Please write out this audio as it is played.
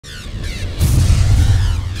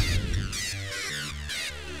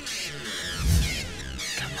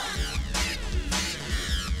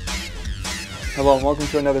Hello and welcome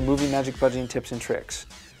to another Movie Magic Budgeting Tips and Tricks.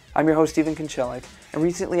 I'm your host Stephen Konchelik, and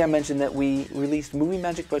recently I mentioned that we released Movie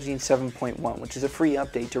Magic Budgeting 7.1, which is a free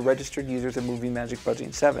update to registered users of Movie Magic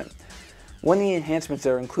Budgeting 7. One of the enhancements that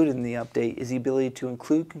are included in the update is the ability to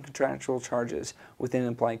include contractual charges within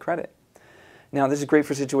applied credit. Now this is great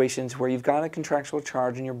for situations where you've got a contractual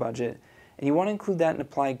charge in your budget and you want to include that in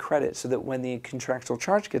applied credit so that when the contractual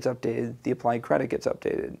charge gets updated, the applied credit gets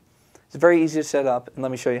updated. It's very easy to set up, and let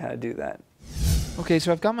me show you how to do that. Okay,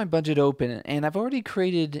 so I've got my budget open, and I've already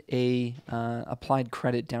created a applied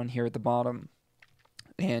credit down here at the bottom,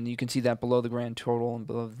 and you can see that below the grand total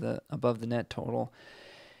and above the net total.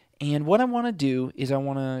 And what I want to do is I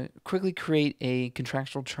want to quickly create a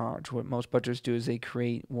contractual charge. What most budgeters do is they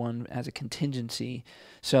create one as a contingency.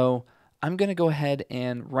 So I'm going to go ahead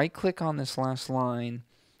and right-click on this last line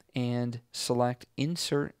and select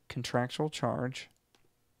Insert Contractual Charge.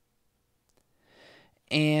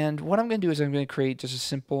 And what I'm going to do is I'm going to create just a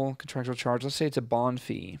simple contractual charge. Let's say it's a bond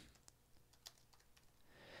fee.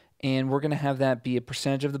 And we're going to have that be a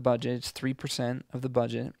percentage of the budget. It's 3% of the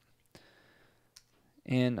budget.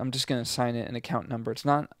 And I'm just going to assign it an account number. It's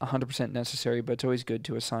not 100% necessary, but it's always good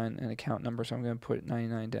to assign an account number. So I'm going to put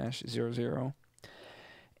 99-00.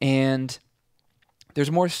 And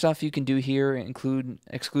there's more stuff you can do here,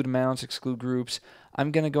 exclude amounts, exclude groups.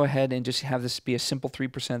 I'm going to go ahead and just have this be a simple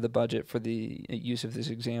 3% of the budget for the use of this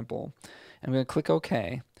example. I'm going to click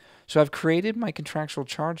OK. So I've created my contractual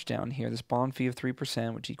charge down here, this bond fee of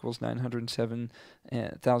 3%, which equals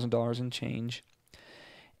 $907,000 and change.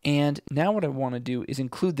 And now what I want to do is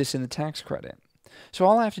include this in the tax credit. So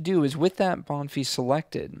all I have to do is with that bond fee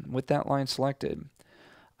selected, with that line selected,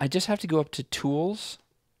 I just have to go up to Tools,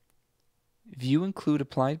 View Include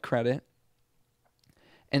Applied Credit,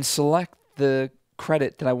 and select the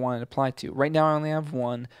credit that I want to apply to. Right now I only have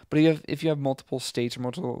one, but if you have multiple states or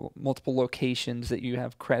multiple locations that you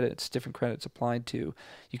have different credits applied to,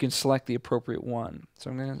 you can select the appropriate one.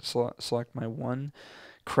 So I'm going to select my one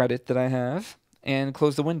credit that I have and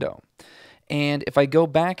close the window. And if I go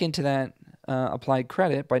back into that applied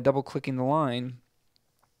credit by double-clicking the line,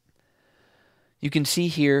 you can see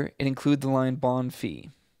here it includes the line bond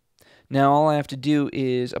fee. Now all I have to do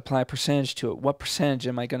is apply a percentage to it. What percentage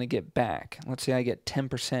am I going to get back? Let's say I get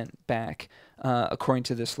 10% back according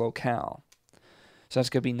to this locale. So that's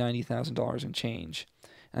going to be $90,000 and change.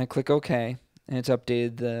 And I click OK, and it's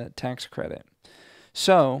updated the tax credit.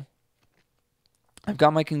 So I've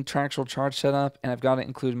got my contractual charge set up, and I've got it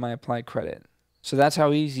included in my applied credit. So that's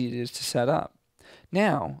how easy it is to set up.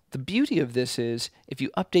 Now, the beauty of this is if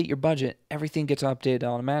you update your budget, everything gets updated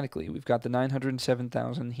automatically. We've got the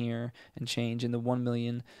 $907,000 here and change, and the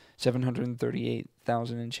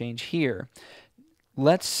 $1,738,000 and change here.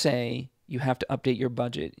 Let's say you have to update your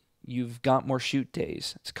budget. You've got more shoot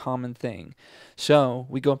days. It's a common thing. So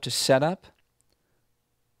we go up to Setup,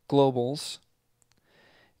 Globals,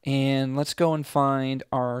 and let's go and find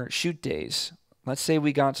our shoot days. Let's say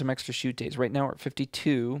we got some extra shoot days. Right now we're at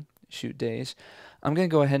 52 shoot days. I'm going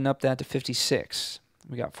to go ahead and up that to 56.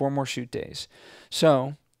 We got 4 more shoot days.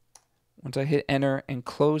 So once I hit enter and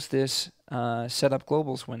close this Setup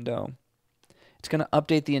Globals window, it's going to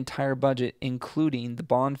update the entire budget, including the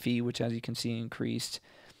bond fee, which as you can see increased,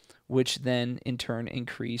 which then in turn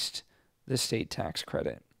increased the state tax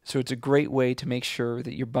credit. So it's a great way to make sure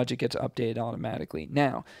that your budget gets updated automatically.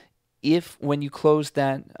 Now, if when you close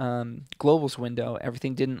that Globals window,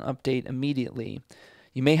 everything didn't update immediately,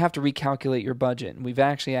 you may have to recalculate your budget. And we've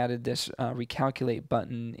actually added this recalculate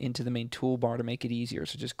button into the main toolbar to make it easier.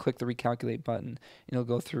 So just click the recalculate button, and it'll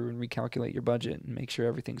go through and recalculate your budget and make sure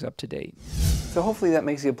everything's up to date. So hopefully that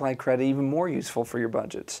makes the applied credit even more useful for your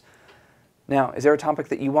budgets. Now, is there a topic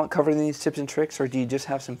that you want covered in these tips and tricks, or do you just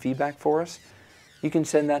have some feedback for us? You can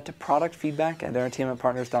send that to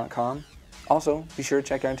productfeedback@entertainmentpartners.com. Also, be sure to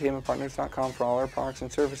check entertainmentpartners.com for all our products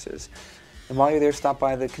and services. And while you're there, stop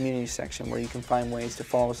by the community section where you can find ways to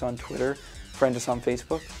follow us on Twitter, friend us on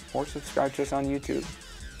Facebook, or subscribe to us on YouTube.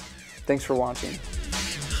 Thanks for watching.